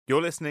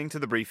You're listening to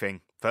The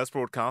Briefing, first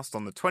broadcast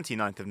on the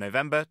 29th of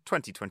November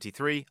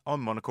 2023 on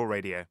Monocle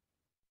Radio.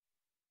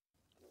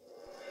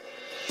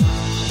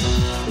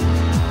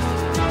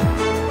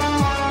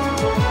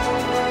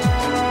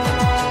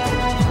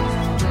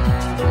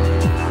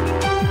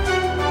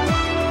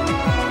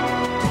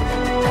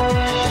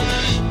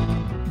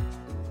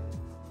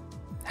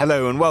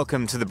 Hello and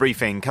welcome to The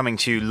Briefing, coming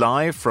to you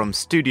live from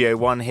Studio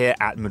 1 here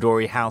at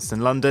Midori House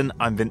in London.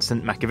 I'm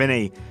Vincent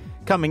McAviney.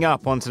 Coming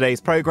up on today's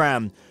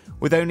programme,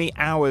 with only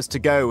hours to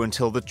go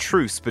until the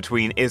truce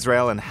between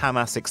Israel and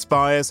Hamas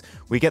expires,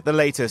 we get the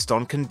latest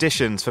on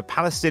conditions for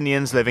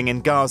Palestinians living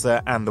in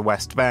Gaza and the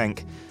West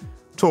Bank.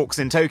 Talks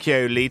in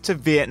Tokyo lead to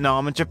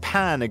Vietnam and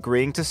Japan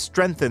agreeing to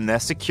strengthen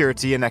their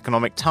security and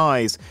economic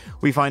ties.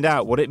 We find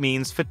out what it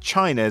means for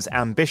China's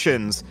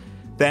ambitions.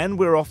 Then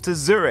we're off to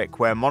Zurich,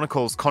 where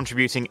Monocle's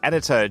contributing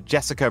editor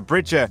Jessica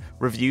Bridger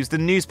reviews the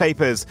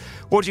newspapers.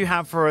 What do you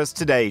have for us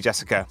today,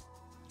 Jessica?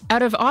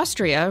 Out of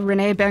Austria,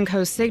 Renee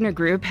Benko's Signa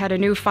Group had a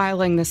new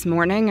filing this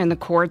morning in the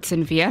courts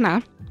in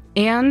Vienna.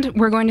 And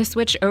we're going to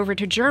switch over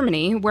to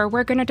Germany, where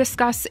we're going to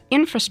discuss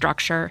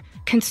infrastructure,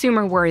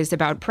 consumer worries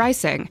about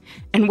pricing,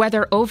 and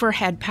whether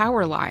overhead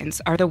power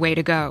lines are the way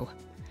to go.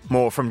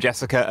 More from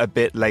Jessica a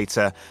bit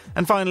later.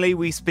 And finally,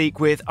 we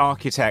speak with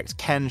architect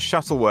Ken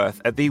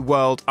Shuttleworth at the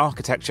World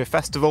Architecture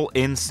Festival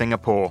in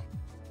Singapore.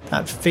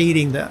 That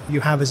feeling that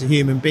you have as a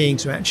human being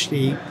to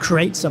actually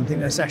create something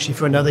that's actually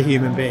for another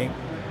human being,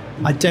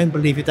 I don't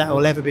believe that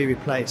will ever be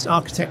replaced.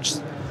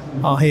 Architects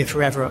are here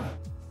forever.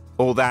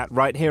 All that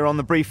right here on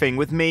The Briefing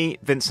with me,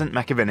 Vincent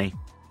McAviney.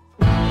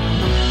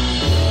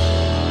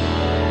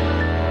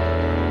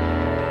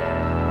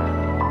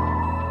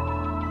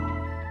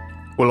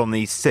 Well, on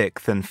the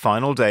sixth and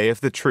final day of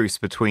the truce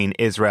between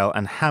Israel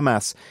and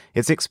Hamas,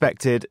 it's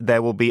expected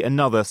there will be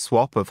another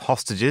swap of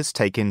hostages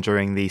taken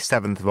during the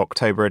 7th of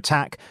October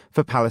attack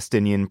for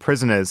Palestinian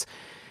prisoners.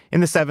 In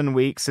the 7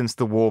 weeks since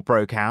the war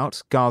broke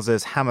out,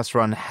 Gaza's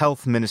Hamas-run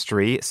health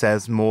ministry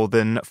says more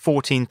than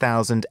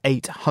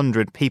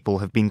 14,800 people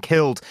have been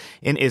killed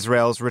in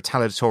Israel's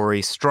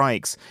retaliatory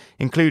strikes,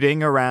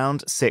 including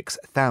around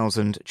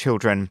 6,000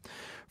 children.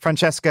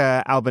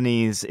 Francesca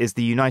Albanese is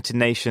the United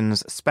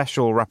Nations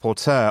Special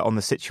Rapporteur on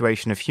the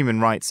situation of human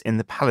rights in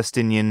the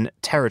Palestinian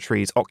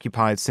territories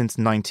occupied since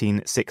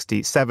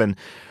 1967.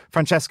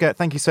 Francesca,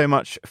 thank you so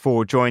much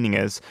for joining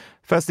us.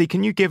 Firstly,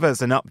 can you give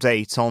us an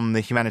update on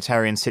the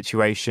humanitarian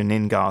situation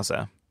in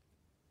Gaza?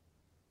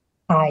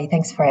 Hi,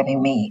 thanks for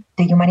having me.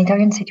 The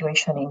humanitarian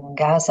situation in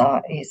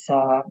Gaza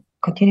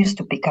continues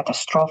to be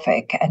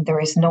catastrophic, and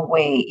there is no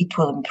way it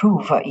will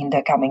improve in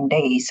the coming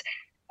days.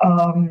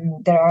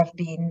 There have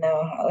been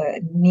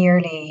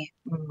nearly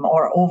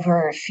or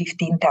over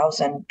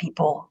 15,000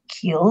 people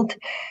killed.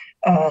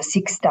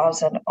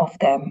 6,000 of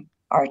them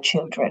are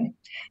children.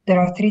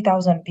 There are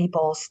 3,000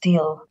 people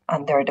still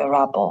under the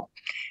rubble,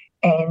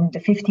 and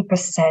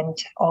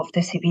 50% of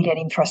the civilian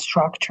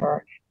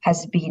infrastructure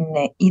has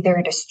been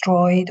either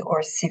destroyed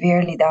or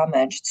severely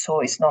damaged, so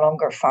it's no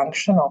longer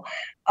functional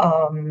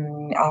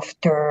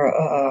after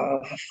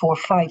 4 or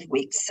 5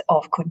 weeks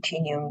of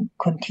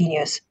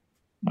continuous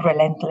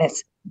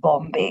relentless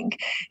bombing,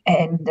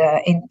 and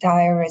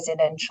entire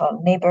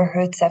residential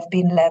neighborhoods have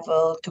been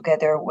leveled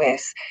together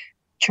with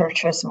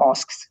churches,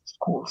 mosques,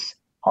 schools,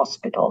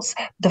 hospitals.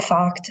 The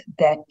fact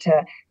that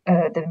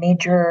the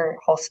major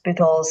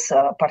hospitals,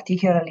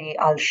 particularly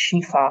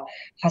Al-Shifa,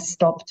 has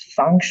stopped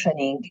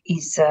functioning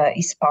is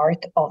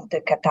part of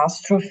the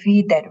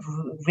catastrophe that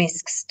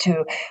risks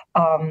to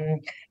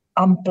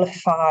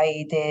amplify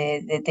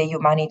the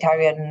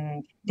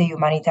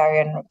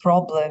humanitarian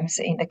problems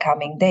in the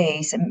coming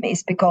days.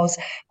 Is because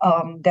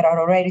there are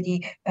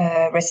already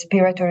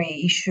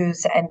respiratory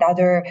issues and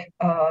other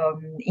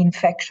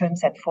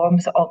infections and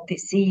forms of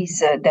disease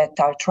that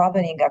are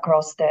traveling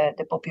across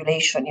the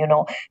population. You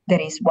know, there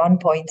is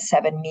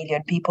 1.7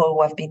 million people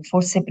who have been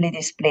forcibly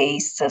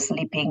displaced,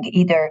 sleeping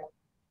either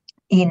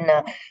in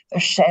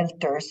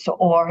shelters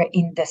or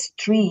in the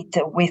street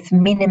with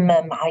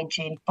minimum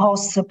hygiene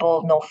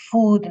possible, no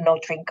food, no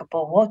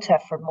drinkable water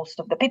for most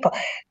of the people.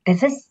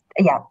 This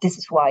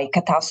is why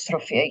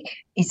catastrophe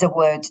is a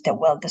word that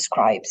well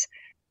describes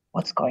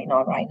what's going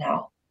on right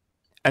now.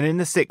 And in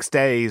the 6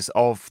 days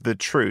of the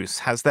truce,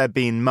 has there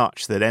been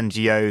much that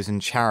NGOs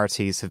and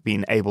charities have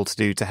been able to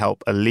do to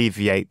help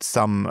alleviate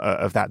some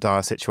of that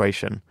dire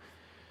situation?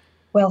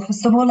 Well,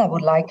 first of all, I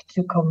would like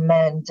to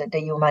commend the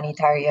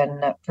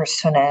humanitarian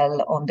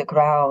personnel on the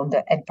ground,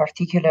 and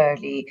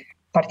particularly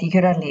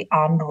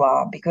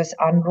UNRWA, because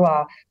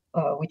UNRWA,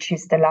 which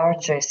is the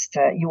largest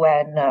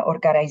UN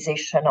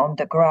organization on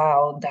the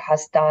ground,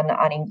 has done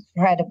an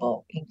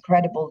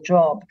incredible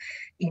job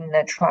in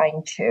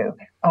trying to,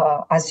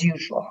 as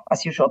usual,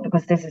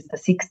 because this is the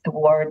sixth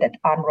war that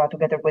UNRWA,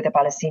 together with the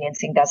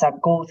Palestinians in Gaza,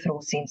 go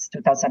through since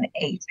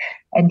 2008.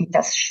 And it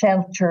has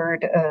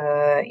sheltered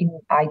in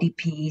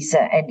IDPs,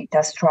 and it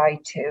has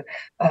tried to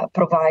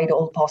provide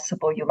all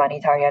possible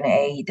humanitarian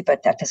aid,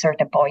 but at a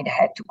certain point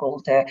had to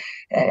go had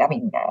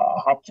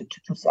to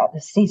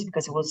cease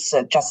because it was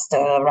just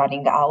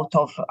running out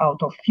of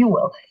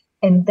fuel.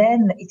 And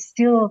then it's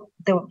still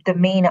the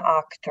main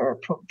actor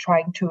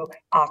trying to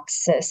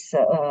access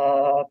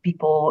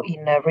people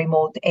in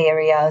remote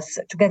areas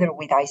together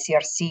with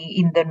ICRC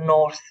in the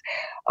north.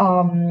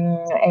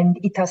 And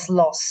it has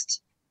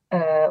lost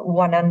over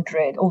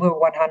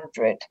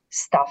 100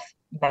 staff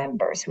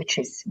members, which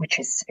is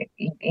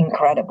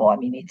incredible. I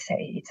mean, it's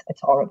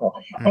horrible.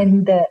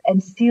 And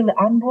still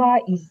UNRWA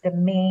is the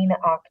main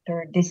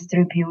actor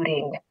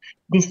distributing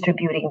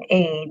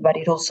aid, but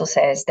it also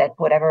says that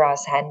whatever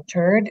has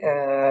entered,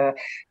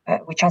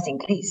 which has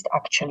increased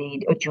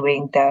actually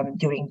during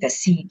the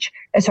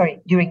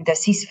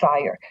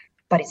ceasefire,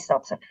 but it's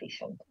not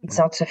sufficient. It's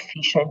not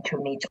sufficient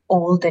to meet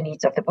all the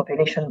needs of the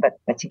population, but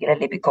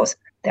particularly because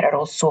there are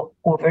also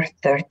over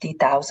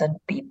 30,000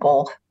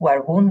 people who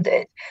are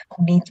wounded,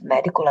 who need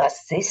medical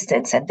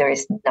assistance, and there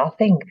is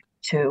nothing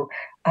to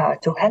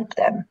help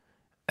them.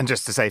 And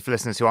just to say, for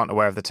listeners who aren't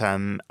aware of the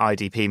term,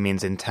 IDP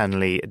means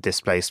internally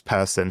displaced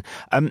person.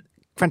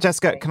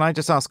 Francesca, can I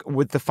just ask,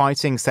 with the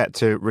fighting set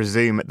to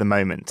resume at the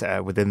moment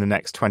within the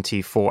next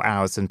 24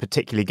 hours, and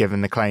particularly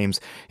given the claims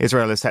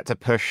Israel is set to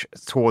push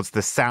towards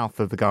the south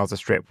of the Gaza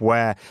Strip,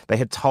 where they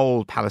had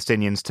told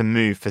Palestinians to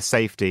move for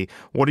safety,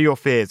 what are your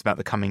fears about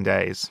the coming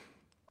days?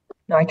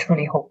 No, I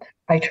truly hope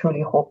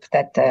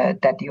that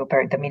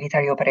the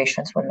military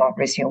operations will not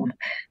resume,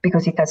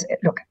 because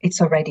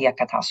it's already a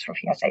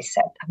catastrophe, as I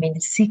said. I mean,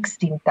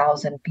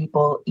 16,000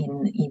 people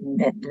in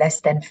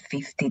less than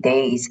 50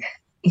 days.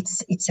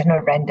 It's an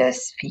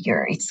horrendous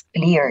figure. It's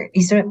clear.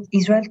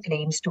 Israel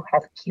claims to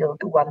have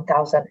killed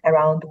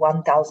around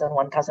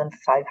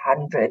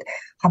 1,500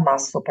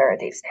 Hamas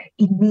operatives.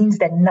 It means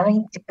that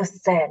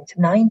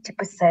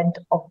 90%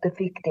 of the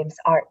victims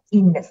are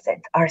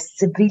innocent, are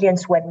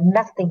civilians who had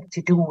nothing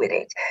to do with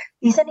it.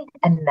 Isn't it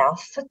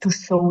enough to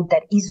show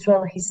that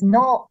Israel is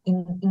not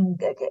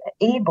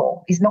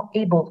able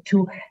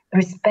to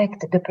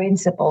respect the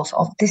principles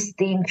of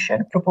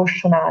distinction,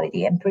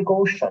 proportionality, and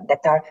precaution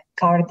that are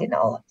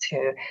cardinal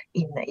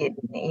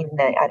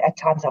at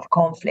times of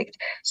conflict?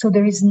 So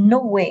there is no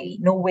way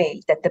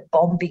that the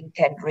bombing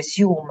can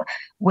resume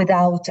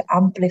without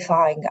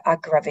amplifying,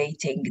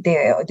 aggravating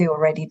the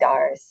already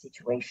dire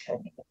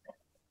situation.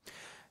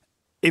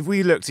 If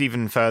we looked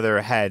even further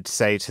ahead,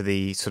 say to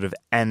the sort of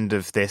end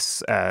of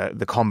this,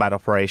 the combat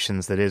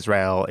operations that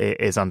Israel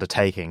is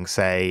undertaking,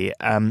 say,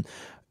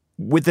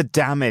 with the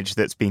damage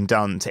that's been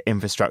done to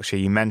infrastructure,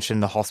 you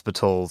mentioned the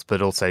hospitals,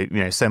 but also,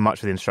 so much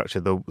of the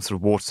infrastructure, the sort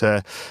of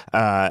water,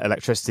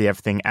 electricity,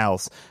 everything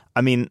else.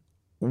 I mean,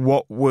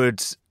 what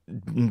would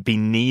be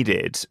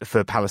needed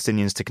for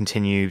Palestinians to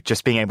continue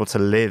just being able to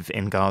live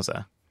in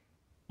Gaza?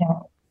 Yeah.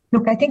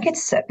 Look, I think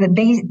it's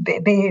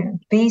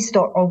based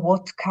on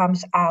what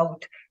comes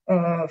out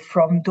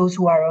from those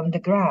who are on the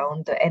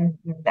ground. And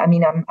I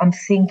mean, I'm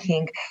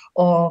thinking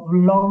of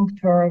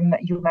long-term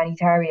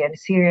humanitarian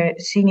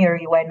senior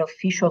UN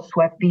officials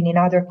who have been in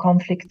other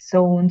conflict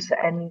zones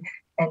and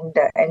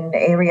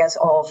areas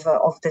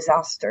of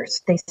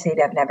disasters. They say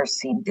they've never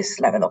seen this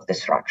level of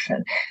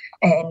destruction.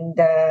 And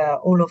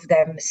all of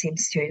them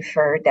seems to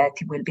infer that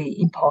it will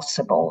be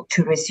impossible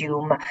to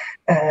resume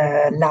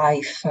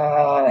life,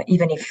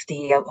 even if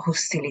the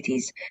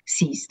hostilities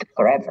ceased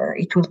forever.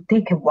 It will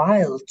take a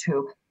while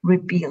to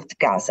rebuild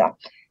Gaza.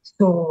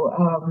 So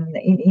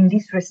in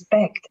this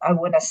respect, I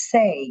want to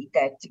say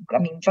that, I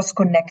mean, just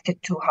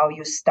connected to how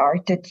you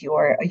started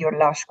your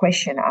last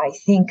question, I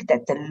think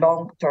that the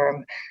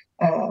long-term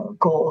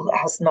goal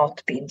has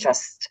not been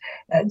just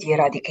the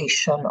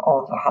eradication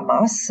of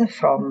Hamas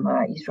from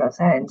Israel's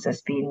hands,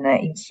 has been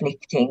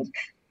inflicting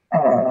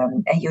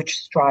a huge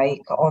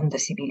strike on the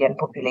civilian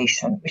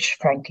population, which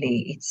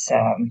frankly it's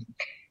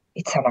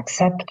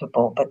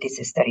unacceptable, but this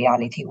is the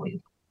reality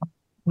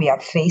we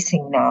are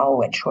facing now,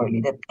 and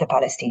surely the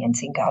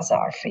Palestinians in Gaza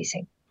are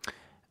facing.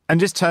 And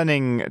just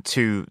turning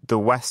to the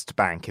West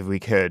Bank, if we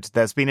could,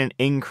 there's been an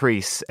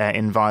increase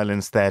in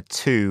violence there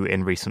too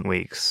in recent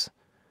weeks.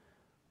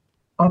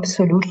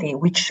 Absolutely,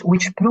 which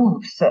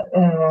proves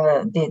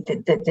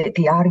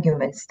the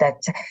arguments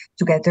that,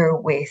 together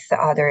with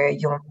other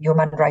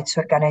human rights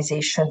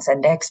organizations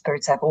and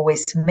experts, have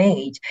always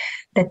made,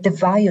 that the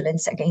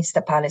violence against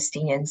the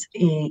Palestinians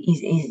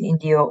is in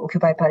the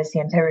occupied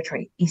Palestinian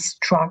territory is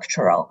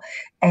structural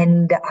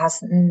and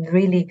has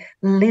really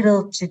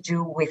little to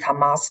do with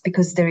Hamas,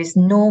 because there is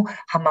no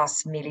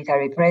Hamas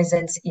military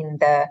presence in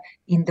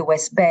the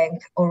West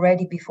Bank.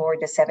 Already before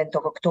the 7th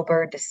of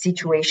October, the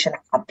situation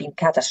had been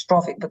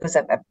catastrophic because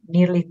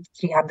nearly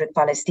 300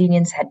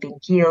 Palestinians had been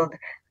killed,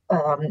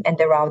 and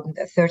around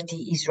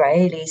 30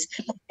 Israelis.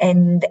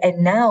 And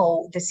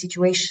now the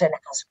situation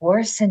has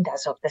worsened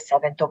as of the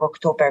 7th of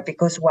October,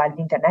 because while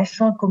the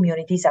international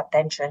community's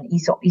attention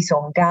is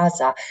on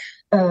Gaza,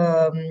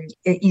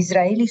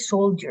 Israeli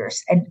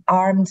soldiers and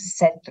armed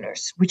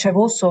settlers, which have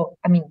also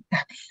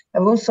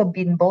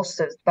been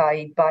boasted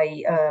by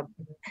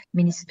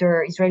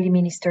Israeli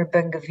Minister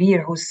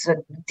Ben-Gvir, who's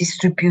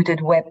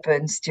distributed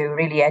weapons to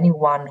really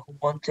anyone who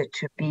wanted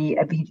to be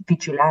a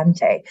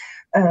vigilante.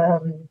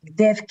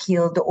 They've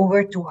killed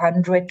over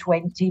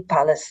 220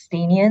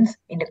 Palestinians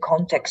in the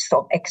context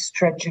of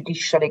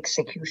extrajudicial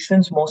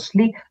executions,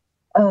 mostly,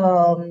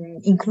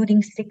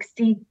 including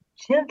 60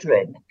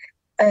 children.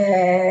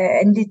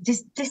 And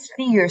these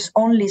figures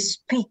only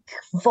speak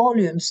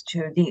volumes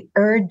to the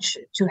urge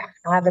to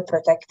have a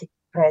protective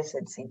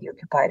presence in the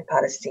occupied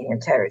Palestinian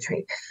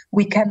territory.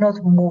 We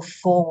cannot move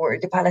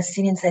forward. The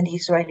Palestinians and the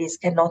Israelis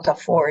cannot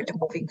afford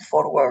moving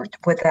forward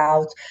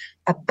without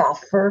a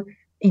buffer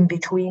in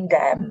between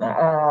them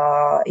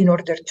in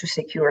order to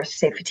secure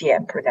safety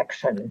and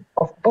protection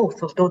of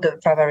both, although the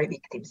primary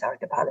victims are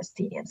the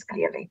Palestinians,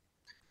 clearly.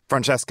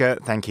 Francesca,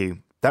 thank you.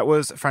 That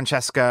was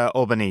Francesca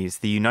Albanese,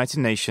 the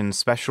United Nations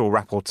Special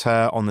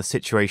Rapporteur on the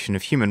situation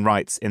of human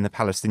rights in the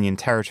Palestinian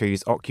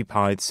territories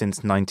occupied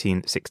since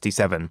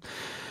 1967.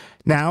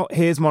 Now,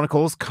 here's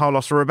Monocle's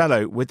Carlotta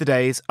Rebello with the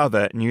day's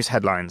other news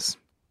headlines.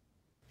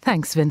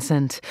 Thanks,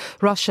 Vincent.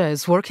 Russia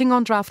is working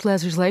on draft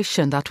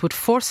legislation that would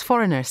force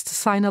foreigners to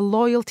sign a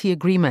loyalty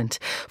agreement,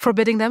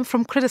 forbidding them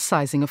from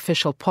criticizing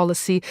official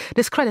policy,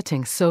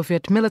 discrediting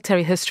Soviet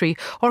military history,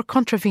 or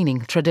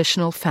contravening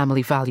traditional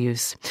family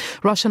values.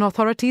 Russian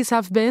authorities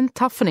have been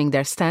toughening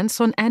their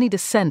stance on any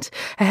dissent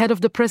ahead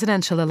of the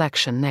presidential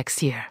election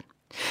next year.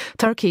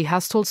 Turkey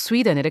has told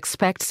Sweden it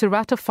expects to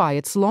ratify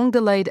its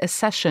long-delayed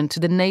accession to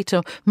the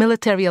NATO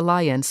military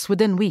alliance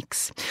within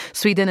weeks.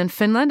 Sweden and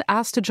Finland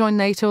asked to join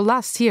NATO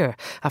last year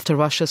after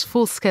Russia's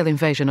full-scale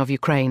invasion of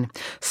Ukraine.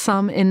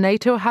 Some in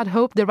NATO had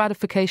hoped the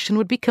ratification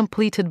would be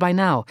completed by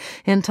now,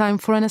 in time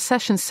for an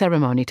accession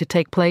ceremony to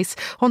take place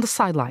on the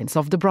sidelines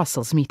of the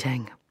Brussels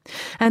meeting.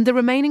 And the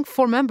remaining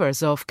 4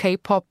 members of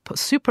K-pop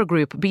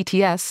supergroup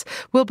BTS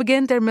will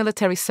begin their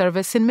military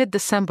service in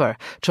mid-December,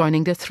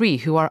 joining the 3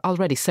 who are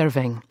already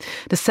serving.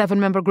 The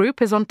 7-member group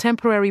is on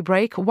temporary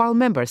break while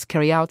members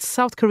carry out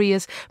South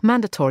Korea's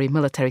mandatory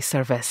military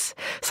service.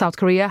 South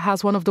Korea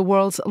has one of the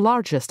world's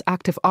largest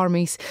active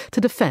armies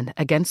to defend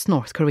against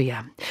North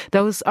Korea.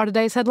 Those are the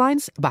day's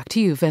headlines. Back to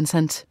you,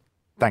 Vincent.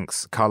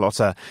 Thanks,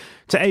 Carlotta.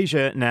 To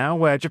Asia now,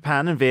 where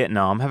Japan and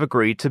Vietnam have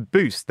agreed to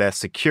boost their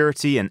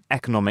security and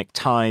economic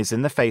ties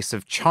in the face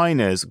of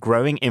China's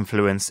growing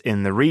influence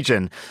in the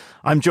region.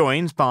 I'm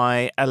joined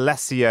by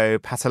Alessio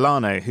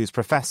Patalano, who's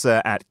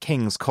professor at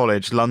King's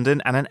College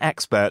London and an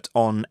expert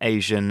on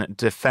Asian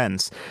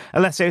defence.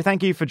 Alessio,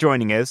 thank you for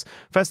joining us.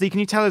 Firstly,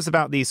 can you tell us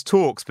about these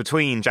talks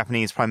between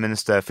Japanese Prime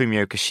Minister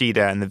Fumio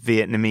Kishida and the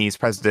Vietnamese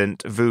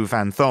President Vu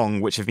Van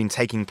Thong, which have been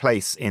taking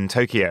place in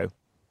Tokyo?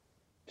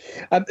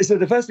 So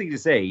the first thing to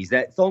say is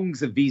that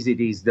Thong's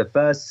visit is the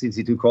first since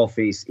he took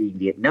office in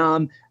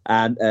Vietnam,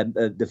 and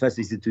the first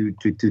visit to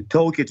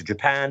Tokyo, to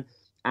Japan,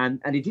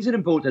 and it is an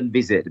important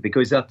visit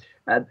because, of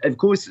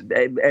course,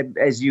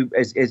 as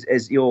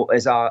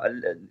our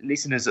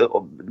listeners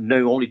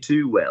know only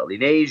too well,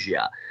 in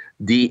Asia,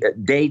 the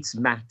dates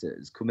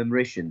matters,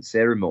 commemoration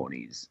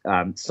ceremonies,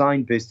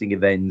 signposting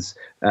events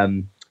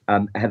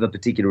have a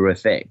particular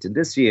effect. And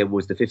this year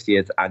was the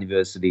 50th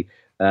anniversary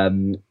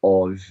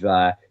of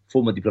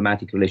former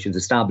diplomatic relations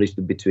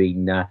established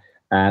between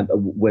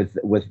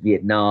with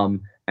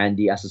Vietnam and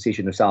the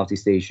Association of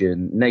Southeast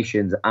Asian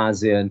Nations,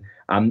 ASEAN.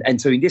 And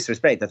so in this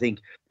respect, I think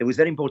it was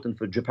very important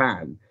for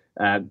Japan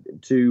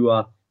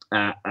to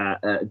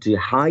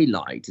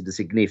highlight the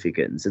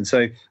significance. And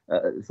so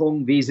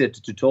Thong's visit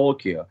to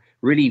Tokyo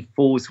really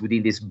falls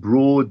within this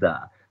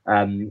broader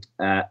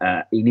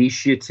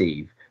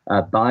initiative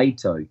by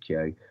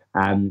Tokyo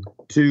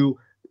to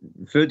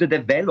further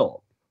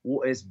develop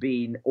what has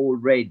been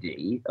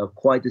already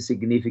quite a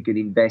significant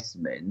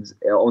investment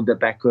on the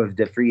back of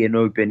the Free and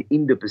Open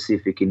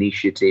Indo-Pacific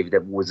initiative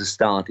that was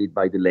started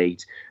by the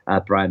late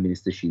Prime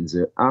Minister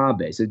Shinzo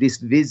Abe. So this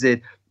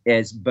visit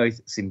is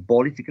both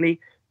symbolically,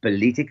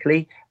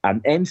 politically,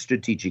 and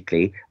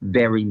strategically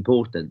very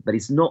important. But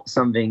it's not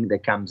something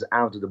that comes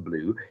out of the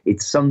blue.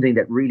 It's something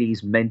that really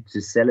is meant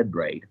to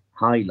celebrate,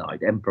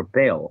 highlight, and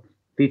propel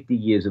 50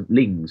 years of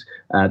links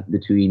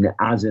between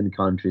ASEAN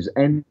countries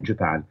and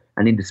Japan,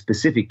 and in the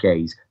specific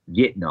case,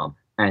 Vietnam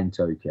and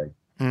Tokyo.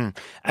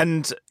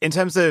 And in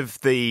terms of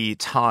the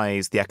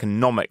ties, the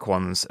economic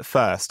ones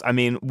first, I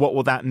mean, what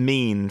will that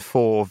mean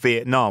for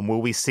Vietnam?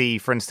 Will we see,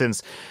 for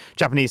instance,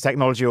 Japanese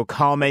technology or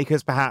car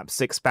makers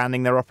perhaps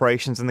expanding their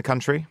operations in the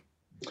country?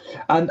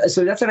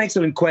 So that's an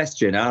excellent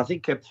question. And I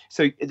think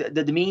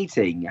the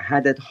meeting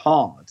had at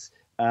heart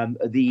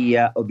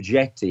the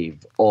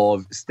objective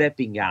of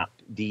stepping up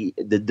the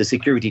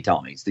security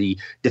ties, the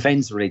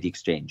defense-related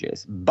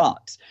exchanges.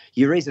 But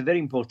you raise a very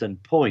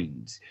important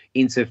point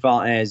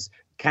insofar as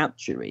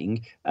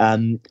capturing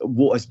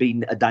what has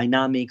been a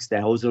dynamics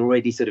that has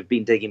already sort of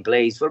been taking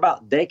place for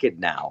about a decade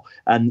now.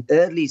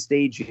 Early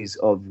stages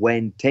of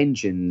when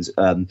tensions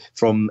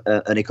from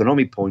an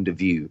economic point of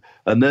view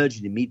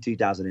emerged in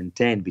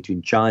mid-2010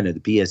 between China, the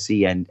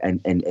PRC,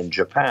 and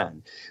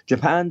Japan.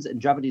 Japan's and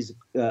Japanese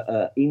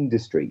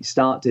industry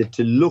started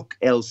to look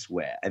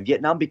elsewhere, and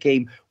Vietnam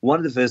became one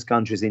of the first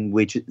countries in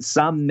which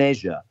some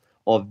measure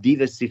of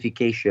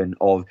diversification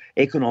of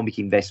economic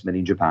investment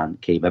in Japan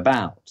came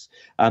about.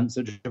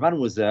 So Japan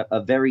was a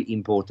very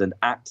important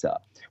actor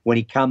when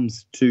it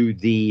comes to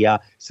the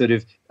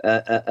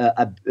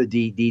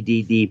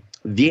the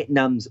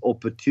Vietnam's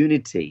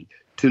opportunity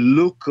to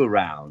look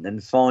around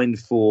and find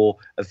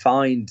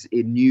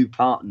new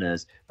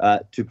partners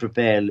to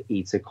propel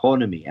its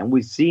economy. And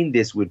we've seen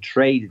this with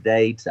trade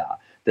data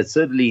that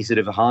certainly sort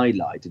of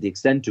highlight the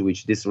extent to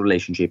which this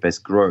relationship has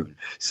grown.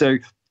 So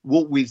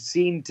what we've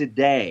seen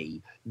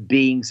today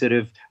being sort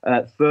of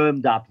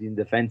firmed up in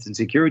defense and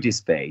security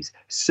space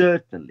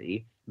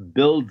certainly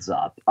builds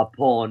up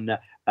upon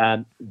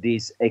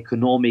this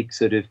economic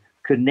sort of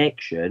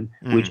connection,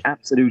 which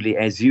absolutely,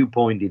 as you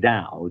pointed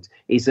out,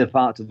 is a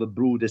part of a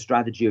broader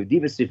strategy of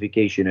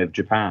diversification of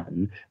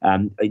Japan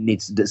in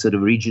its sort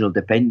of regional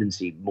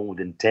dependency more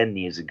than 10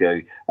 years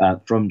ago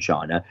from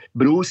China,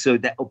 but also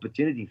that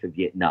opportunity for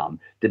Vietnam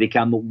to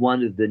become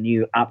one of the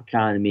new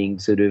upcoming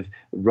sort of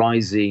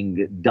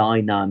rising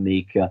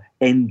dynamic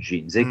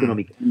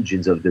economic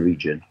engines of the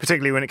region.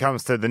 Particularly when it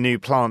comes to the new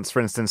plants,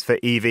 for instance, for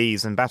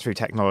EVs and battery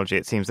technology,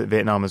 it seems that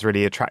Vietnam is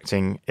really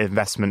attracting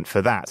investment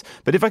for that.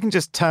 But if I can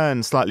just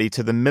turn slightly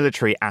to the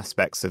military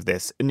aspects of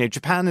this,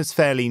 Japan is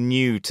fairly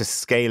new to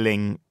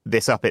scaling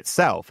this up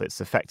itself.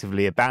 It's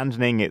effectively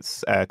abandoning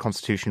its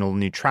constitutional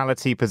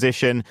neutrality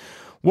position.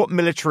 What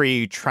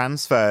military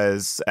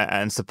transfers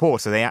and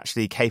support are they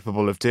actually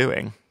capable of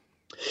doing?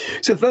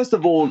 So first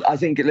of all, I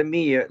think let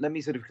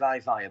me sort of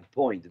clarify a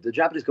point. The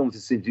Japanese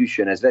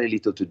constitution has very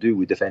little to do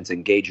with defense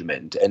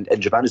engagement, and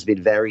Japan has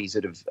been very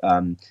sort of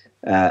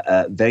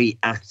very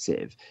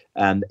active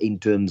in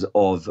terms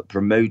of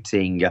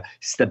promoting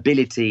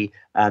stability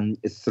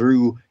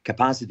through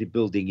capacity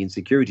building in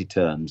security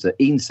terms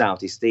in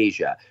Southeast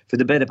Asia for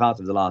the better part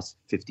of the last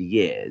 50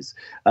 years.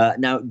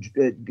 Now,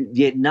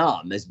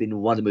 Vietnam has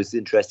been one of the most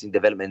interesting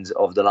developments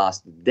of the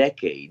last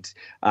decade.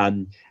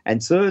 And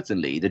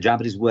certainly the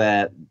Japanese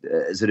were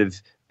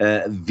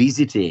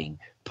visiting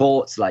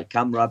ports like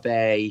Cam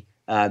Bay,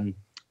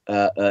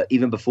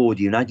 even before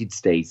the United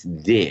States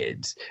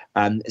did.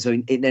 And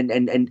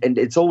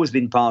it's always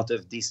been part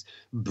of this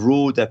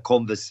broader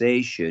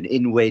conversation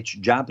in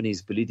which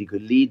Japanese political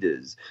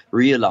leaders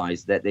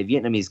realized that their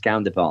Vietnamese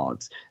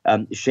counterparts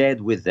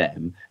shared with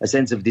them a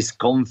sense of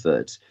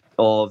discomfort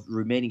of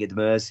remaining at the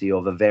mercy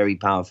of a very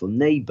powerful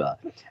neighbor.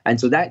 And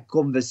so that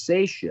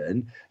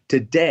conversation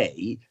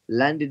today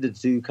landed the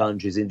two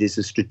countries in this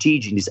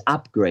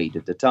upgrade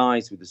of the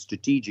ties with a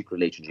strategic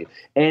relationship,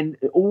 and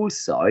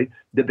also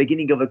the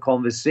beginning of a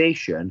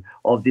conversation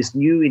of this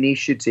new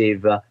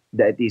initiative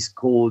that is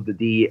called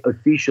the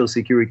Official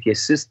Security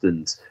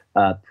Assistance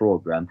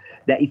Program,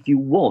 that, if you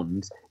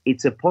want,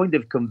 it's a point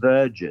of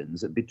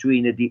convergence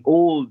between the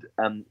old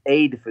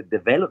aid for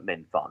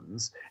development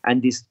funds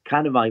and this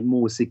kind of like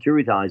more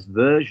securitized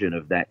version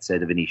of that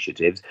set of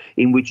initiatives,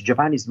 in which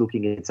Japan is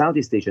looking at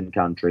Southeast Asian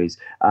countries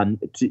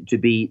to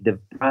be the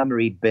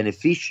primary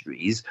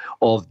beneficiaries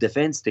of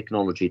defense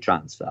technology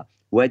transfer,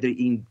 whether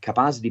in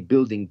capacity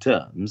building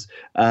terms,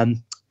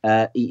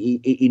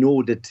 in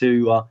order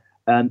to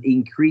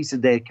increase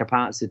their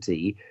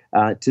capacity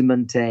to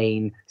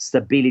maintain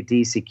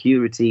stability,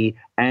 security,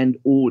 and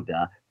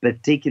order,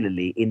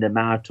 particularly in the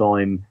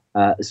maritime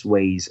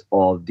sways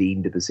of the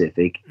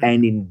Indo-Pacific,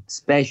 and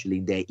especially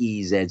in their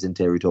EEZs and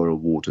territorial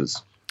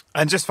waters.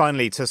 And just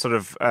finally, to sort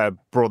of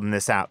broaden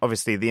this out,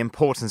 obviously the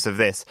importance of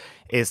this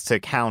is to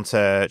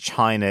counter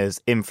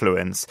China's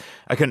influence.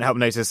 I couldn't help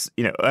notice,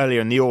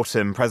 earlier in the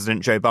autumn,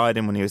 President Joe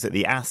Biden, when he was at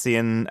the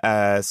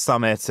ASEAN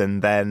summit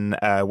and then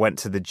went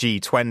to the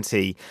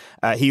G20,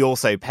 he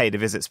also paid a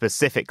visit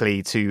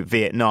specifically to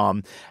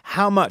Vietnam.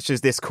 How much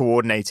is this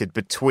coordinated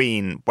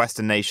between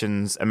Western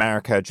nations,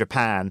 America,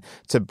 Japan,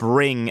 to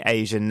bring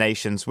Asian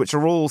nations, which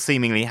are all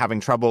seemingly having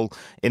trouble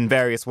in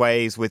various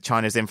ways with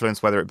China's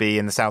influence, whether it be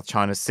in the South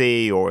China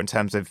Sea or in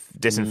terms of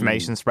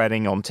disinformation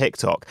spreading on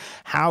TikTok?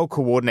 How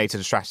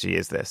coordinated a strategy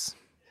is this?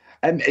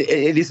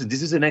 Listen,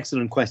 this is an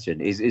excellent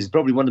question. Is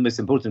probably one of the most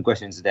important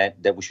questions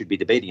that we should be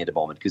debating at the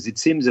moment, because it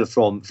seems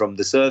from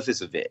the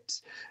surface of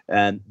it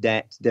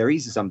that there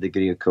is some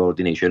degree of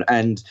coordination,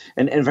 and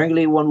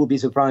frankly, one would be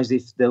surprised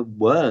if there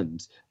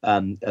weren't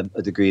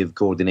a degree of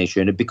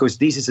coordination, because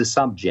this is a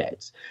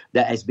subject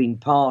that has been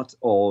part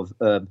of,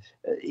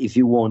 if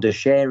you want, a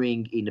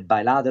sharing in a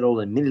bilateral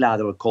and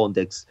multilateral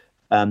context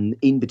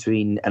in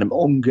between and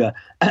among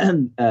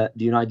the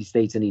United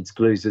States and its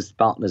closest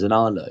partners and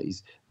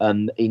allies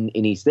in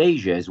East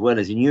Asia as well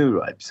as in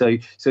Europe. So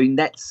in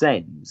that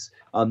sense,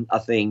 I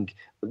think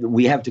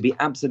we have to be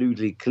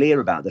absolutely clear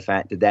about the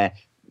fact that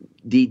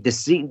the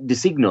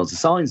signals, the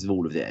signs of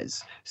all of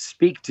this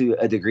speak to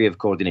a degree of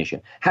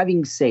coordination.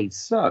 Having said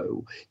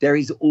so, there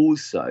is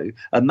also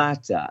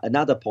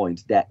another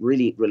point that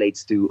really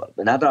relates to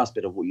another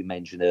aspect of what you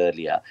mentioned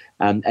earlier,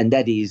 and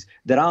that is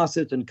there are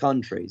certain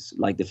countries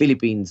like the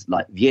Philippines,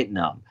 like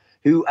Vietnam,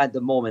 who at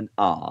the moment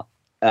are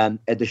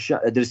at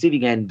the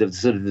receiving end of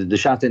sort of the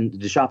sharp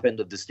end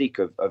of the stick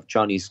of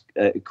Chinese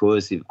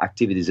coercive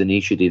activities and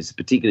initiatives,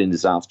 particularly in the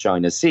South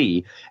China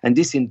Sea. And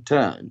this in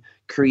turn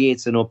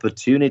creates an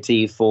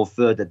opportunity for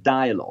further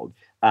dialogue,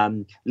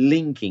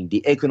 linking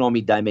the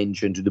economic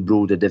dimension to the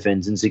broader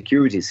defense and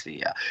security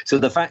sphere. So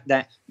the fact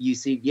that you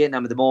see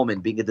Vietnam at the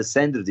moment being at the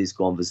center of this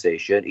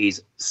conversation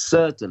is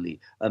certainly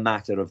a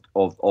matter of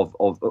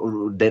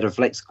that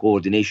reflects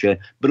coordination,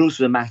 but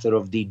also a matter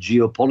of the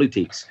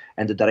geopolitics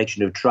and the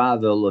direction of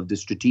travel of the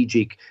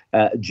strategic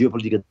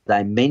geopolitical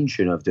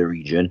dimension of the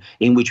region,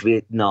 in which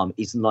Vietnam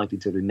is likely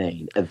to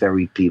remain a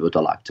very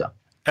pivotal actor.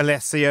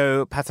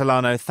 Alessio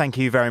Patalano, thank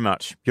you very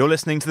much. You're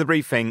listening to The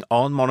Briefing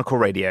on Monocle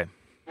Radio.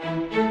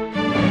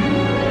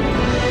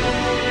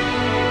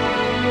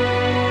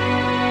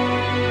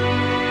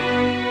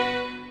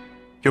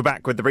 You're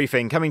back with The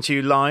Briefing, coming to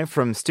you live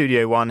from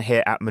Studio One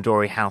here at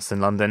Midori House in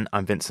London.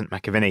 I'm Vincent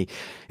McAviney.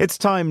 It's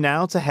time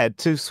now to head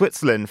to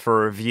Switzerland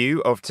for a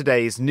review of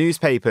today's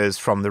newspapers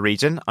from the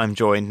region. I'm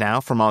joined now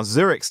from our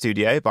Zurich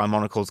studio by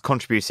Monocle's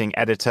contributing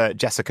editor,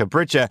 Jessica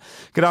Bridger.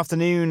 Good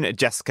afternoon,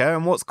 Jessica,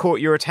 and what's caught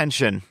your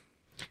attention?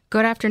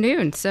 Good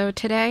afternoon. So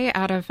today,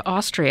 out of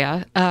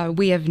Austria,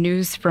 we have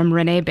news from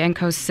René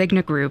Benko's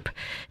Signa Group.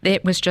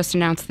 It was just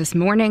announced this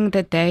morning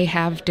that they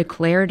have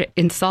declared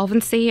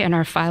insolvency and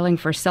are filing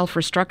for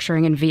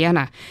self-restructuring in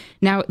Vienna.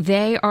 Now,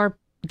 they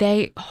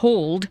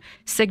hold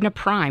Signa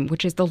Prime,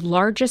 which is the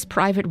largest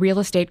private real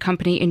estate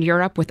company in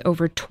Europe with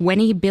over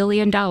 $20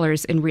 billion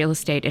in real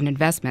estate and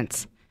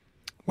investments.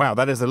 Wow,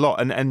 that is a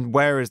lot. And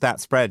where is that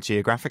spread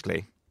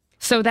geographically?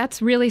 So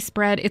that's really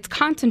spread. It's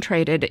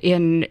concentrated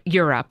in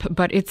Europe,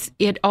 but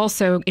it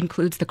also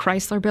includes the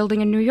Chrysler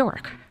Building in New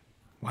York.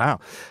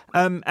 Wow.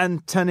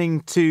 And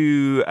turning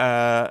to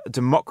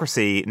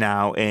democracy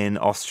now in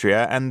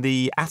Austria and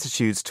the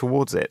attitudes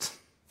towards it.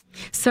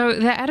 So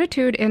the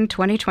attitude in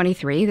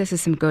 2023, this is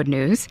some good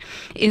news,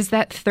 is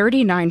that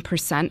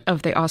 39%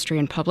 of the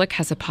Austrian public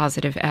has a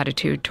positive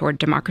attitude toward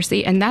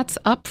democracy, and that's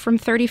up from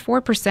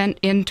 34%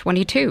 in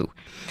 22.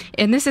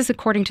 And this is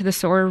according to the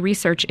Sora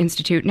Research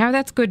Institute. Now,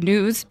 that's good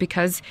news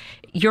because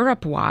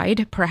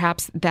Europe-wide,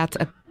 perhaps that's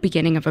a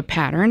beginning of a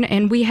pattern,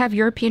 and we have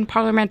European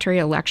parliamentary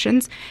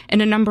elections,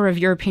 and a number of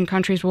European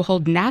countries will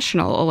hold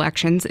national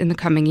elections in the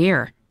coming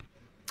year.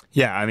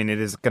 Yeah, I mean, it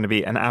is going to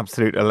be an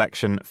absolute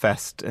election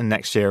fest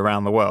next year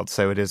around the world.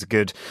 So it is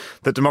good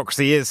that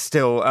democracy is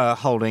still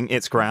holding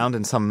its ground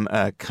in some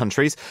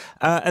countries.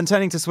 And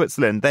turning to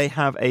Switzerland, they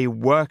have a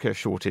worker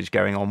shortage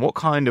going on. What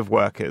kind of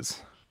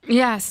workers?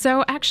 Yeah,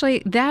 so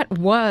actually that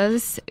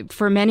was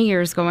for many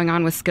years going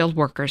on with skilled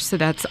workers. So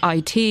that's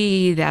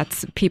IT,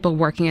 that's people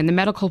working in the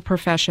medical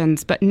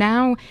professions. But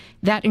now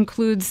that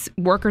includes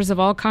workers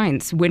of all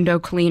kinds, window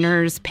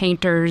cleaners,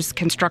 painters,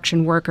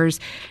 construction workers.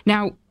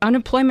 Now,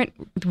 unemployment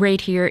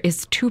rate here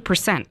is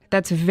 2%.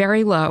 That's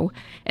very low.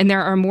 And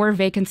there are more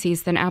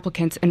vacancies than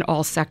applicants in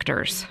all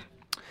sectors.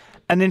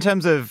 And in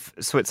terms of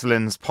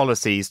Switzerland's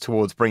policies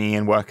towards bringing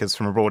in workers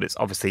from abroad, it's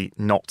obviously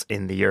not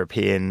in the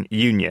European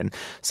Union.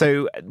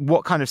 So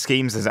what kind of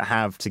schemes does it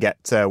have to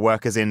get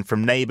workers in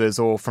from neighbours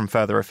or from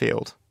further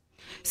afield?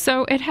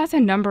 So it has a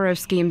number of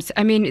schemes.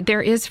 I mean,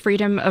 there is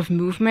freedom of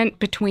movement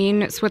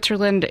between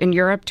Switzerland and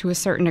Europe to a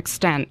certain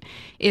extent.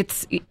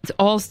 It's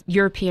all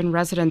European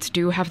residents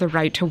do have the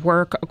right to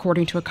work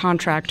according to a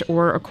contract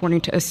or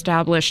according to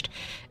established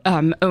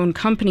own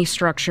company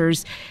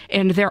structures.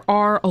 And there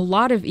are a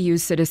lot of EU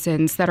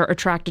citizens that are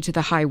attracted to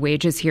the high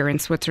wages here in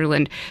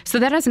Switzerland. So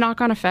that has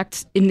knock-on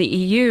effects in the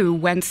EU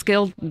when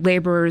skilled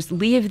laborers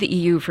leave the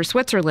EU for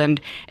Switzerland,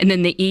 and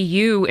then the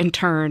EU in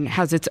turn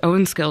has its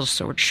own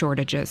skills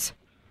shortages.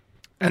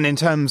 And in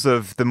terms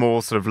of the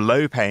more sort of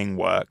low-paying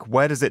work,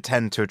 where does it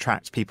tend to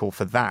attract people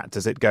for that?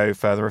 Does it go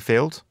further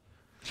afield?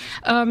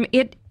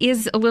 It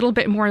is a little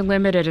bit more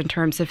limited in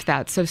terms of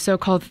that. So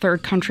so-called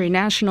third country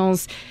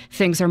nationals,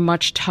 things are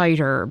much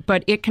tighter.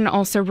 But it can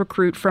also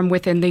recruit from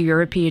within the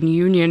European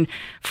Union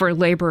for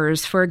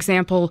laborers. For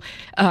example,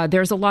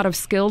 there's a lot of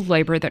skilled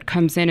labor that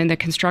comes in the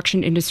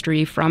construction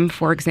industry from,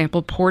 for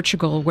example,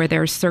 Portugal, where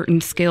there are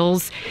certain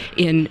skills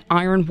in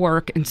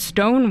ironwork and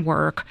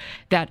stonework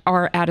that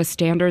are at a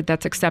standard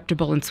that's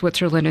acceptable in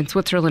Switzerland. And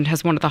Switzerland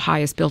has one of the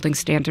highest building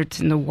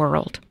standards in the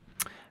world.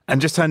 And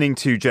just turning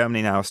to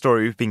Germany now, a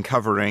story we've been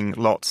covering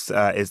lots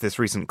is this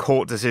recent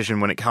court decision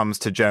when it comes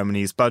to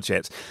Germany's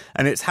budget.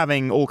 And it's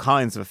having all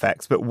kinds of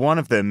effects, but one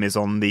of them is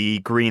on the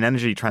green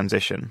energy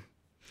transition.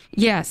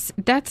 Yes,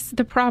 that's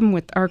the problem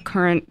with our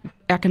current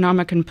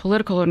economic and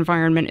political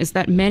environment, is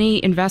that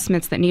many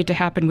investments that need to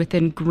happen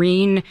within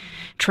green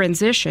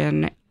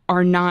transition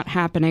are not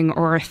happening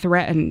or are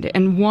threatened.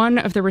 And one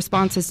of the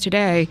responses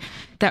today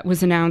that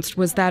was announced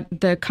was that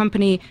the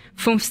company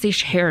 50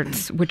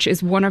 Hertz, which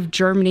is one of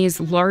Germany's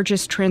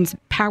largest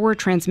power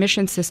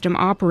transmission system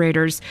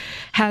operators,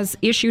 has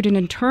issued an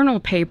internal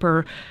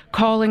paper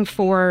calling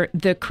for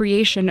the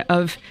creation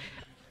of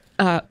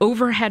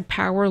overhead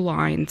power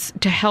lines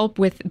to help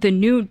with the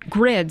new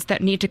grids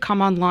that need to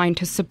come online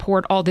to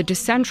support all the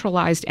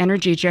decentralized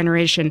energy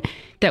generation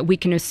that we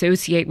can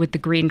associate with the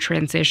green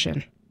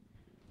transition.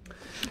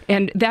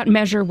 And that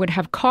measure would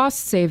have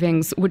cost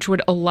savings, which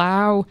would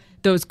allow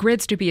those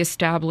grids to be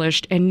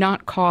established and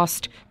not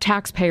cost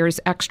taxpayers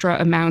extra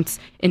amounts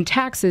in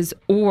taxes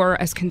or,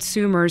 as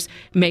consumers,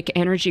 make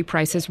energy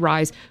prices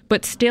rise,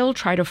 but still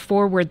try to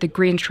forward the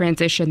green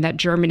transition that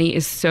Germany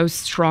is so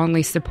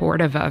strongly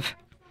supportive of.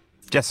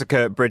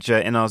 Jessica Bridger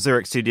in our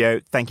Zurich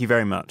studio, thank you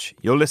very much.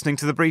 You're listening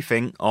to The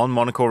Briefing on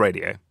Monocle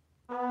Radio.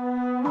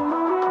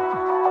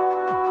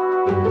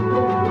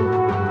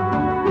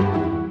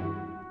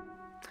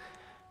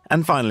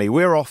 And finally,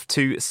 we're off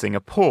to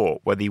Singapore,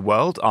 where the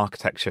World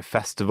Architecture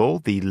Festival,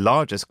 the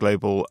largest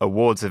global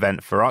awards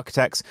event for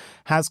architects,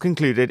 has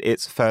concluded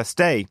its first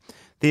day.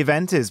 The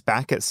event is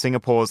back at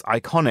Singapore's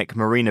iconic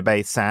Marina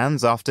Bay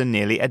Sands after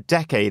nearly a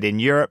decade in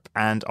Europe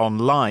and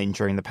online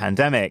during the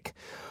pandemic.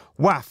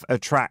 WAF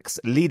attracts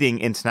leading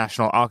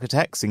international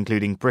architects,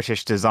 including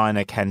British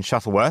designer Ken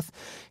Shuttleworth.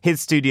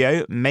 His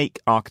studio, Make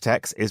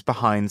Architects, is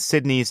behind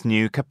Sydney's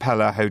new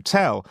Capella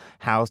Hotel,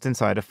 housed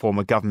inside a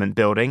former government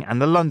building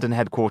and the London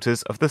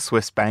headquarters of the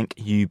Swiss bank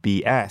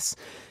UBS.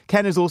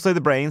 Ken is also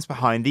the brains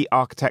behind the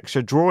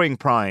Architecture Drawing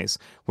Prize,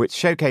 which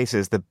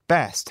showcases the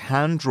best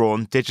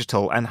hand-drawn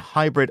digital and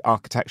hybrid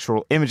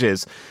architectural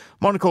images.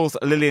 Monocle's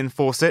Lillian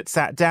Fawcett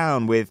sat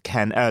down with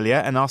Ken earlier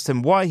and asked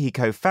him why he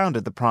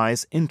co-founded the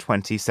prize in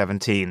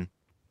 2017.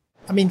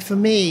 I mean, for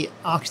me,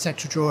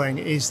 architectural drawing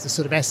is the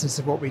sort of essence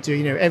of what we do.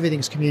 You know,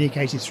 everything's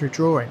communicated through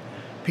drawing.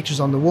 Pictures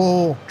on the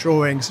wall,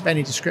 drawings of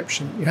any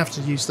description, you have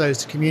to use those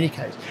to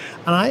communicate.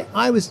 And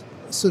I was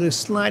sort of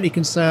slightly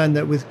concerned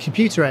that with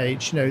computer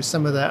age, you know,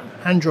 some of the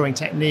hand drawing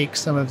techniques,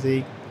 some of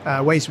the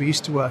ways we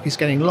used to work is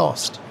getting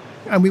lost.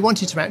 And we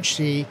wanted to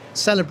actually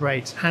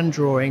celebrate hand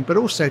drawing, but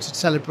also to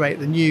celebrate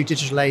the new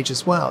digital age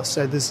as well.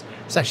 So there's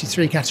actually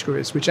 3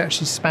 categories which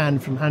actually span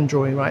from hand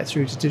drawing right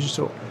through to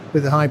digital,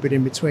 with a hybrid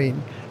in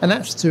between. And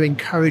that's to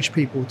encourage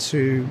people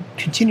to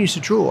continue to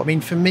draw. I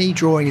mean, for me,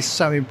 drawing is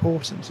so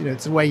important. You know,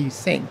 it's the way you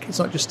think. It's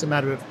not just a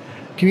matter of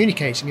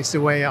communicating, it's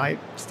the way I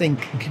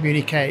think and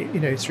communicate, you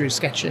know, through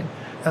sketching.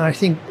 And I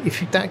think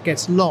if that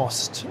gets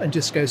lost and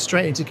just goes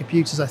straight into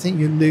computers, I think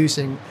you're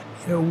losing,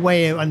 you know, a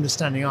way of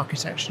understanding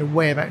architecture, a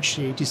way of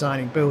actually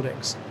designing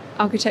buildings.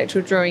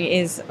 Architectural drawing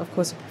is, of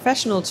course, a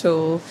professional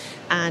tool,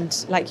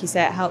 and like you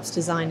say, it helps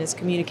designers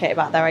communicate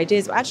about their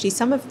ideas. But actually,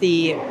 some of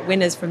the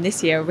winners from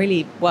this year are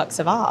really works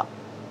of art.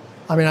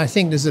 I mean, I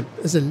think there's a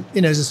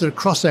sort of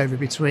crossover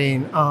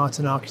between art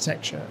and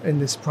architecture in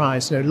this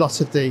prize. You know,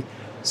 lots of the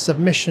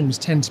submissions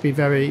tend to be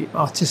very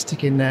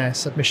artistic in their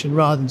submission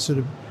rather than sort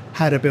of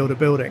how to build a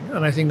building.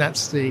 And I think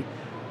that's the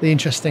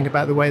interesting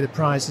about the way the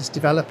prize is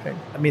developing.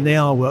 I mean, they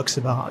are works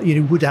of art.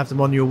 You would have them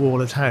on your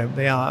wall at home.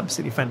 They are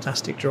absolutely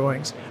fantastic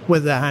drawings,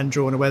 whether they're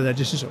hand-drawn or whether they're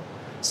digital.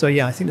 So,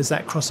 yeah, I think there's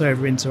that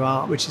crossover into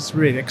art, which is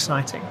really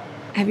exciting.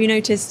 Have you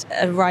noticed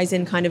a rise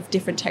in kind of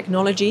different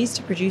technologies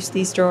to produce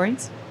these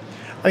drawings?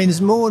 I mean,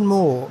 there's more and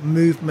more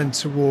movement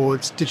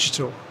towards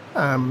digital.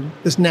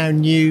 There's now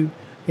new,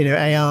 you know,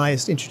 AI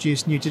has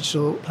introduced new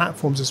digital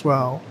platforms as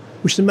well,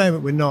 which at the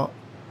moment we're not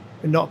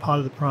part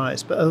of the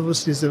prize, but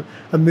obviously there's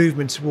a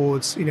movement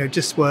towards, you know,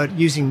 just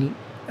using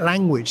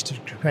language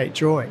to create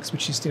drawings,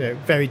 which is, you know,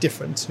 very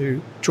different to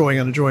drawing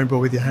on a drawing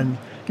board with your hand,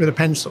 with a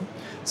pencil.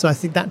 So I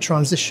think that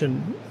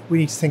transition, we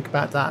need to think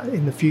about that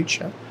in the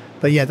future.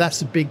 But yeah,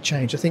 that's a big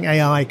change. I think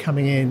AI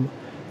coming in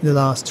the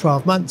last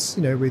 12 months,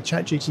 you know, with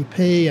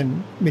ChatGPT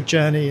and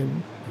Midjourney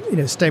and, you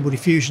know, Stable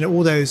Diffusion,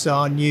 all those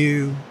are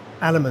new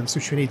elements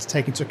which we need to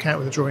take into account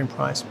with the drawing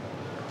prize.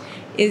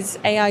 Is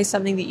AI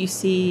something that you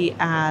see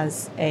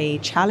as a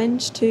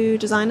challenge to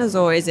designers,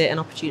 or is it an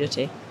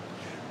opportunity?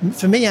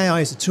 For me,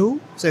 AI is a tool.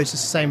 So it's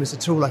just the same as a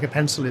tool like a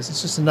pencil is.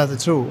 It's just another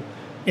tool.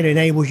 It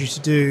enables you to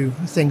do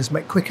things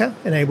much quicker,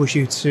 enables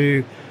you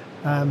to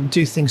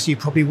do things you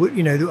probably would,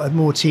 you know, that are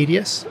more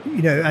tedious,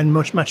 you know, and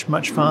much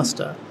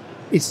faster.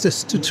 It's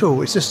just a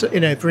tool. It's just, you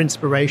know, for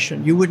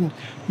inspiration. You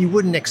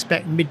wouldn't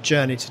expect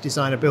Midjourney to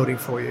design a building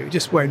for you. It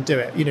just won't do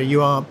it. You know,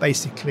 you are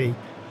basically...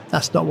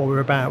 That's not what we're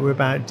about. We're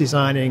about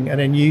designing and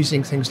then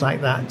using things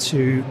like that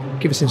to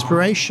give us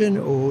inspiration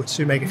or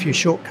to make a few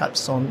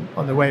shortcuts on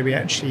the way we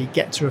actually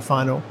get to a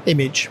final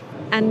image.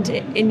 And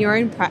in your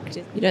own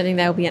practice, you don't think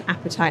there'll be an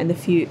appetite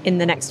in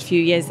the next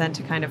few years then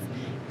to kind of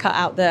cut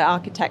out the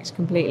architect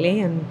completely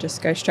and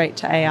just go straight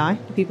to AI?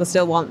 Do people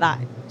still want that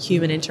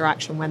human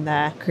interaction when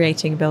they're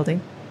creating a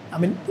building? I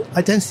mean,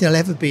 I don't think there'll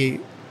ever be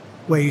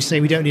where you say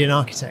we don't need an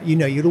architect. You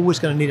know, you're always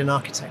going to need an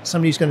architect,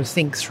 somebody who's going to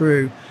think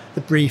through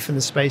the brief and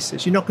the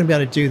spaces. You're not going to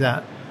be able to do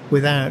that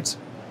without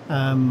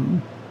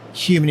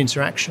human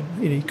interaction.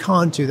 You know, you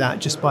can't do that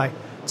just by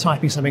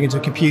typing something into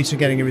a computer and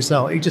getting a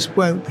result. It just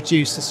won't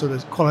produce the sort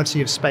of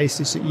quality of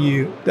spaces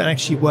that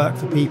actually work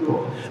for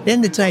people. At the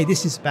end of the day,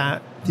 this is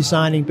about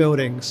designing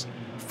buildings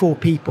for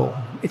people.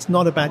 It's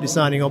not about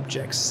designing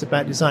objects. It's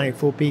about designing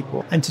for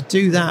people. And to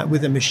do that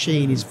with a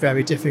machine is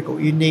very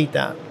difficult. You need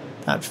that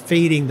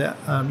feeling that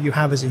you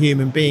have as a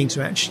human being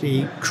to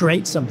actually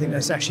create something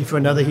that's actually for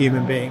another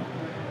human being.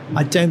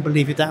 I don't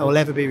believe that will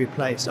ever be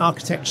replaced.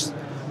 Architects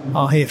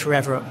are here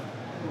forever.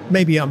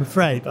 Maybe I'm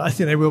afraid, but I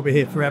think they will be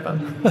here forever.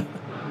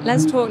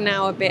 Let's talk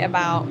now a bit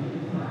about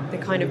the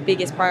kind of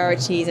biggest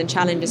priorities and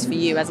challenges for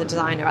you as a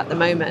designer at the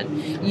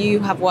moment. You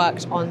have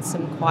worked on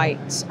some quite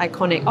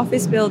iconic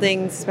office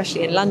buildings,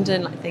 especially in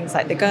London, like things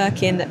like the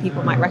Gherkin that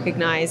people might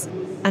recognise.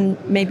 And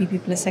maybe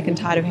people are sick and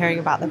tired of hearing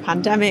about the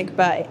pandemic,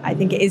 but I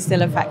think it is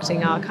still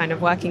affecting our kind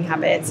of working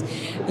habits.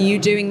 Are you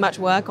doing much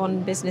work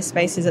on business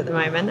spaces at the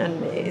moment?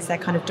 And is there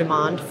kind of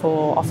demand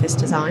for office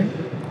design?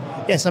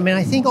 Yes,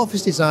 I think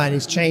office design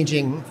is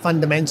changing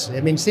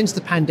fundamentally. Since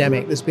the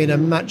pandemic, there's been a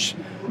much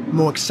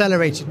more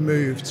accelerated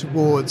move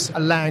towards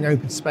allowing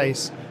open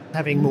space,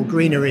 having more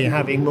greenery,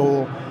 having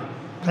more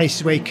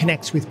places where you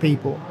connect with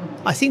people.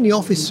 I think the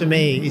office for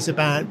me is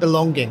about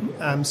belonging.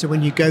 So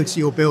when you go to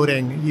your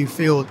building, you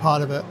feel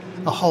part of a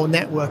whole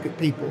network of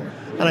people.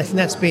 And I think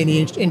that's been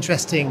an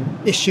interesting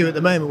issue at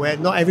the moment where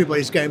not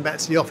everybody's going back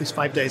to the office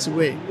 5 days a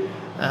week.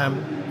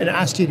 And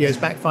our studio's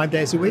back 5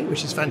 days a week,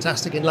 which is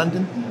fantastic in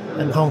London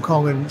and Hong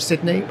Kong and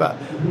Sydney. But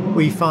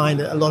we find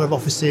that a lot of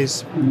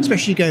offices,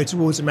 especially you go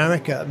towards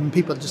America,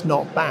 people are just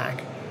not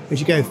back.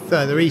 As you go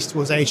further east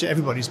towards Asia,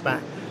 everybody's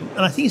back. And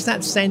I think it's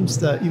that sense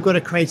that you've got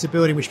to create a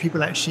building which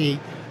people actually,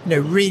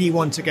 really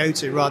want to go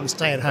to rather than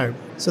stay at home.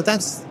 So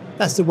that's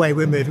the way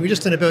we're moving. We're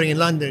just in a building in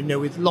London,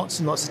 with lots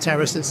and lots of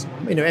terraces.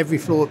 Every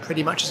floor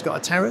pretty much has got a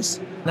terrace.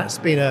 That's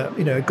been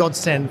a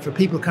godsend for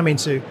people coming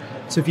to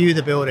view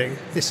the building.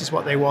 This is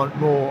what they want,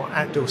 more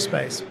outdoor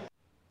space.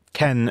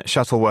 Ken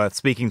Shuttleworth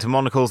speaking to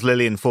Monocle's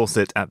Lillian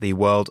Fawcett at the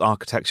World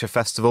Architecture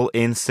Festival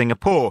in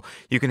Singapore.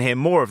 You can hear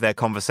more of their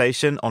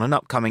conversation on an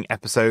upcoming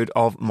episode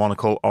of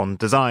Monocle on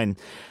Design.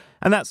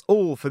 And that's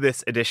all for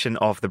this edition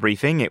of The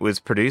Briefing. It was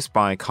produced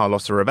by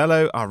Carlotta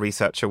Rebello, our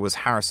researcher was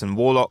Harrison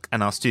Warlock,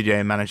 and our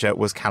studio manager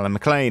was Callum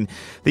McLean.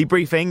 The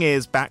Briefing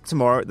is back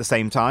tomorrow at the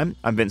same time.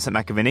 I'm Vincent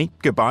McAviney.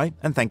 Goodbye,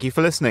 and thank you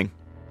for listening.